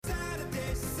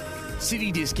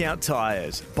City Discount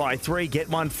Tyres. Buy 3, get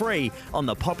 1 free on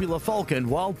the popular Falcon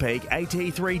Wildpeak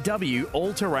AT3W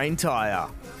all-terrain tyre.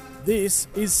 This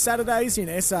is Saturdays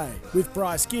in SA with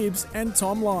Bryce Gibbs and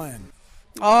Tom Lyon.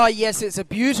 Oh, yes, it's a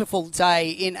beautiful day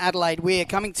in Adelaide. We're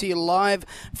coming to you live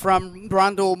from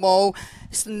Brundle Mall.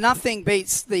 Nothing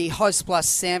beats the Host Plus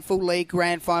SANFL League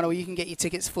Grand Final. You can get your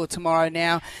tickets for tomorrow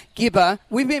now. Gibba,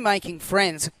 we've been making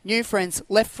friends, new friends,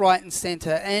 left, right and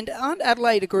centre. And aren't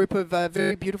Adelaide a group of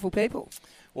very beautiful people?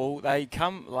 Well, they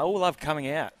all love coming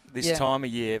out this time of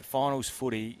year. Finals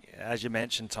footy, as you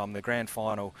mentioned, Tom, the Grand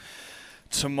Final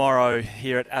tomorrow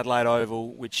here at Adelaide Oval,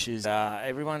 which is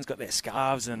everyone's got their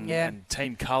scarves and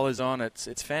team colours on.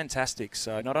 It's fantastic.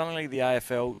 So not only the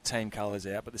AFL team colours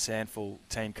out, but the SANFL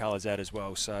team colours out as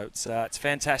well. So it's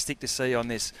fantastic to see on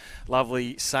this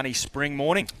lovely sunny spring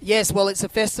morning. Yes, well, it's a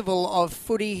festival of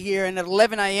footy here, and at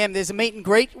 11 a.m. there's a meet and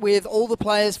greet with all the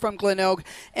players from Glenelg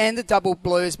and the Double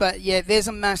Blues. But yeah, there's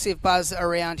a massive buzz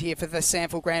around here for the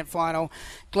SANFL Grand Final.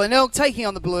 Glenelg taking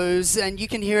on the Blues, and you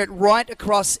can hear it right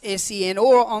across SEN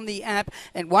or on the app.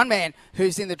 And one man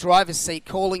who's in the driver's seat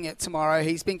calling it tomorrow,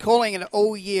 he's been calling it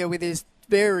all year with his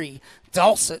very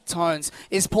dulcet tones,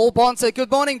 is Paul BONSOR.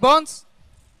 Good morning, Bons.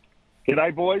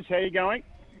 G'day, boys. How you going?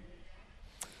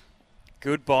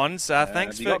 Good, Bons.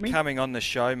 Thanks for coming on the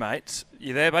show, mate.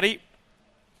 You there, buddy?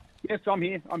 Yes, I'm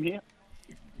here.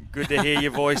 Good to hear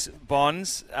your voice,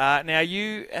 Bons. Now,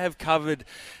 you have covered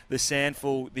the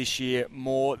SANFL this year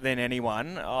more than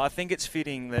anyone. I think it's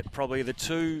fitting that probably the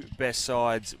two best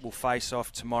sides will face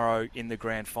off tomorrow in the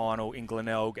grand final in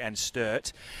Glenelg and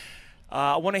Sturt.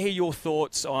 I want to hear your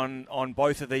thoughts on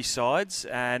both of these sides,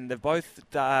 and they've both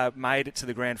made it to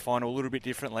the grand final a little bit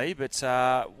differently, but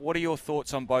what are your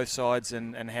thoughts on both sides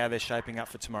and how they're shaping up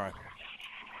for tomorrow?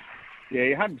 Yeah,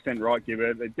 you're 100% right,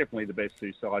 Gibba. They're definitely the best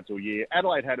two sides all year.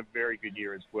 Adelaide had a very good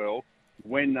year as well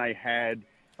when they had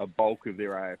a bulk of their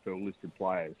AFL listed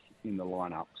players in the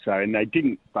lineup. So, and they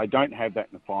don't have that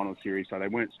in the final series, so they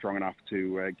weren't strong enough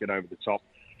to get over the top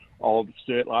of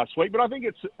Sturt last week. But I think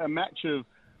it's a match of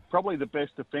probably the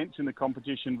best defence in the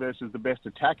competition versus the best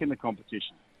attack in the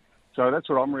competition. So that's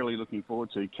what I'm really looking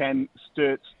forward to. Can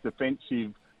Sturt's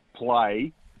defensive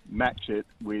play match it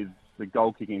with the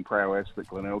goal-kicking prowess that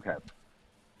Glenelg have?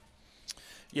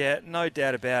 Yeah, no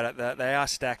doubt about it. They are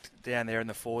stacked down there in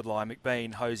the forward line.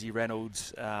 McBean, Hosey,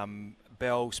 Reynolds,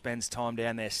 Bell spends time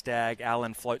down there. Stagg,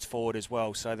 Allen floats forward as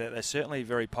well. So they're certainly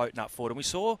very potent up forward. And we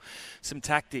saw some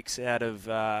tactics out of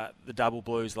the Double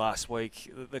Blues last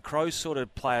week. The Crows sort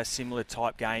of play a similar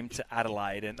type game to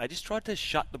Adelaide, and they just tried to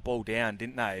shut the ball down,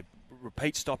 didn't they?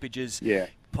 Repeat stoppages,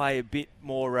 play a bit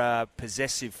more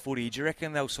possessive footy. Do you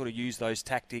reckon they'll sort of use those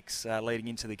tactics leading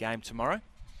into the game tomorrow?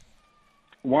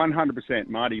 100%.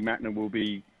 Marty Mattner will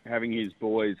be having his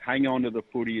boys hang on to the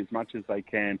footy as much as they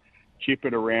can, chip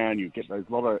it around. You get those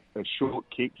lot of short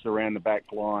kicks around the back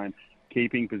line,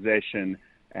 keeping possession.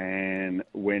 And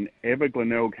whenever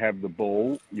Glenelg have the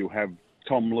ball, you'll have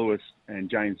Tom Lewis and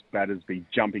James Battersby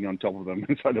jumping on top of them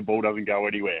so the ball doesn't go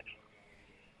anywhere.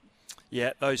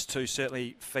 Yeah, those two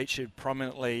certainly featured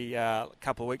prominently a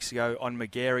couple of weeks ago on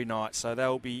Magary night, so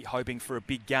they'll be hoping for a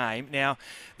big game. Now,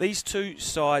 these two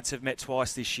sides have met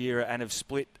twice this year and have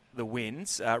split the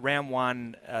wins. Round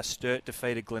one, Sturt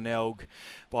defeated Glenelg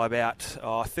by about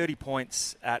 30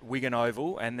 points at Wigan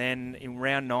Oval, and then in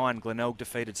round 9, Glenelg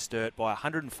defeated Sturt by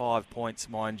 105 points,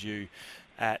 mind you,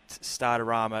 at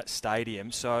Starterama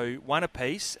Stadium. So one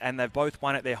apiece, and they've both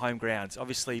won at their home grounds.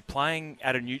 Obviously, playing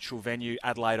at a neutral venue,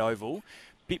 Adelaide Oval,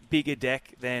 bit bigger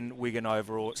deck than Wigan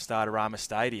Oval or Starterama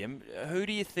Stadium. Who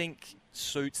do you think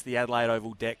suits the Adelaide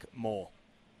Oval deck more?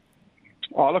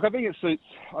 Oh, look, I think it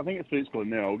suits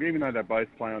Glenelg, even though they both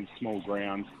play on small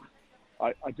grounds.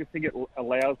 I just think it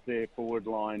allows their forward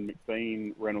line,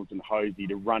 McBean, Reynolds and Hosey,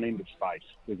 to run into space.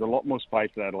 There's a lot more space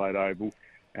at Adelaide Oval.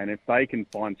 And if they can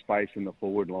find space in the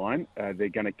forward line, they're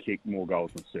going to kick more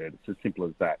goals than Sturt. It's as simple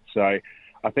as that. So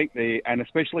I think and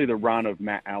especially the run of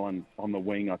Matt Allen on the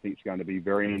wing, I think is going to be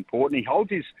very important. He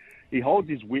holds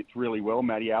his width really well,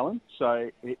 Matty Allen. So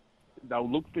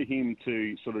they'll look for him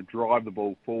to sort of drive the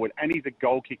ball forward. And he's a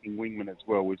goal kicking wingman as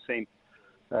well. We've seen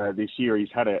this year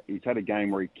he's had a game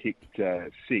where he kicked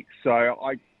 6. So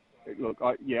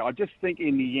I just think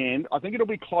in the end, I think it'll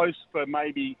be close for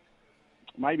maybe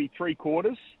 3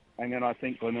 quarters, and then I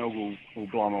think Glenelg will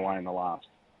blow them away in the last.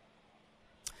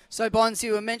 So, Bonds,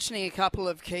 you were mentioning a couple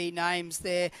of key names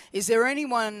there. Is there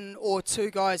anyone or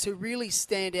two guys who really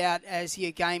stand out as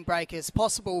your game breakers,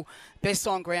 possible best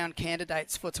on-ground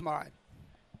candidates for tomorrow?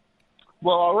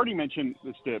 Well, I already mentioned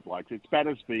the Sturt blokes. It's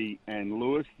Battersby and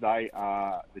Lewis. They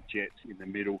are the Jets in the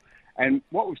middle. And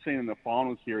what we've seen in the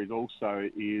final series also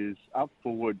is up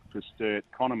forward for Sturt,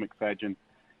 Connor McFadden.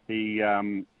 He,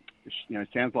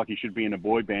 sounds like he should be in a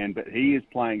boy band, but he is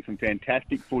playing some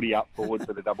fantastic footy up forward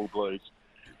for the Double Blues.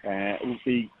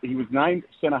 He was named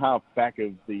centre-half back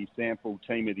of the SANFL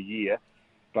Team of the Year,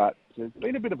 but it's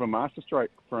been a bit of a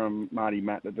masterstroke from Marty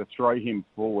Mattner to throw him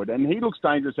forward. And he looks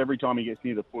dangerous every time he gets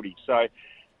near the footy. So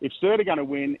if Sturt are going to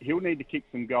win, he'll need to kick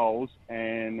some goals,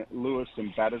 and Lewis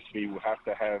and Battersby will have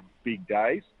to have big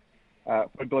days.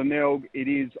 For Glenelg, it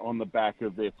is on the back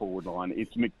of their forward line.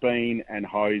 It's McBean and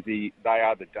Hosey. They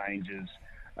are the dangers.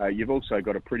 You've also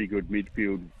got a pretty good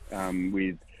midfield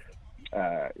with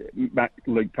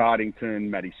Luke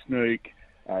Partington, Matty Snook.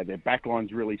 Their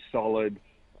backline's really solid,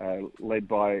 led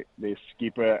by their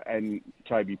skipper and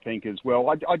Toby Pink as well.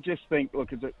 I just think,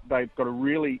 look, they've got a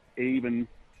really even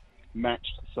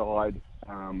matched side,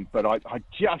 but I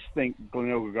just think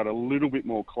Glenelg have got a little bit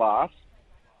more class.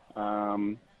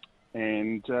 And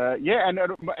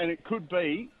it could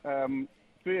be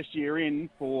first year in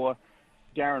for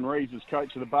Darren Reeves as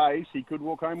coach of the Bays. He could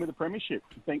walk home with a premiership.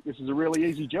 I think this is a really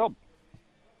easy job.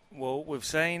 Well, we've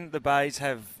seen the Bays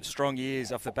have strong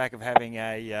years off the back of having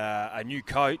a new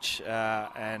coach,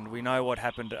 and we know what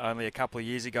happened only a couple of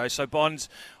years ago. So, Bonds,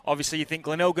 obviously you think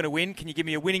Glenelg going to win. Can you give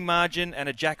me a winning margin and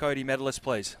a Jack Odie medalist,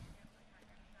 please?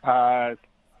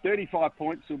 35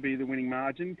 points will be the winning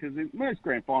margin, because in most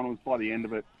grand finals, by the end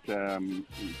of it,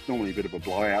 it's normally a bit of a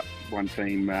blowout. One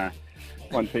team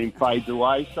fades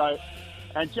away. So,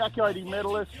 and Jack Odie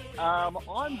medalist, I'm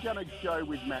going to go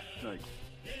with Matt Snook.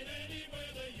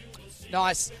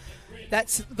 Nice.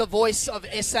 That's the voice of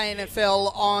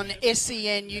SANFL on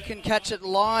SEN. You can catch it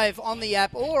live on the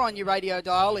app or on your radio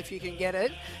dial if you can get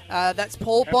it. That's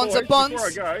Paul Bonser. Before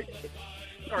I go,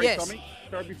 yes. Tommy.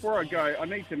 So before I go, I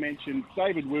need to mention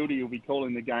David Wilde will be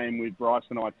calling the game with Bryce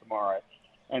and I tomorrow.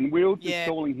 And Wilde is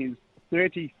calling his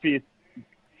 35th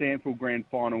SANFL Grand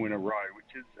Final in a row,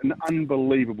 which is an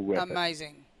unbelievable effort.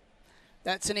 Amazing.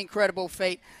 That's an incredible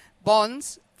feat.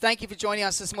 Bonds, thank you for joining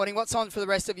us this morning. What's on for the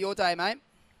rest of your day, mate?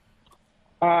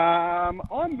 I'm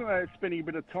spending a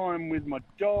bit of time with my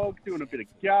dog, doing a bit of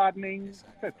gardening.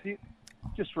 That's it.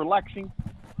 Just relaxing.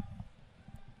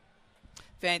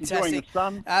 Fantastic. Enjoying the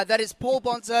sun. That is Paul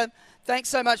Bonser. Thanks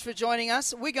so much for joining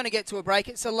us. We're going to get to a break.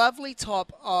 It's a lovely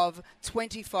top of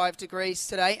 25 degrees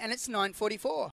today, and it's 9:44.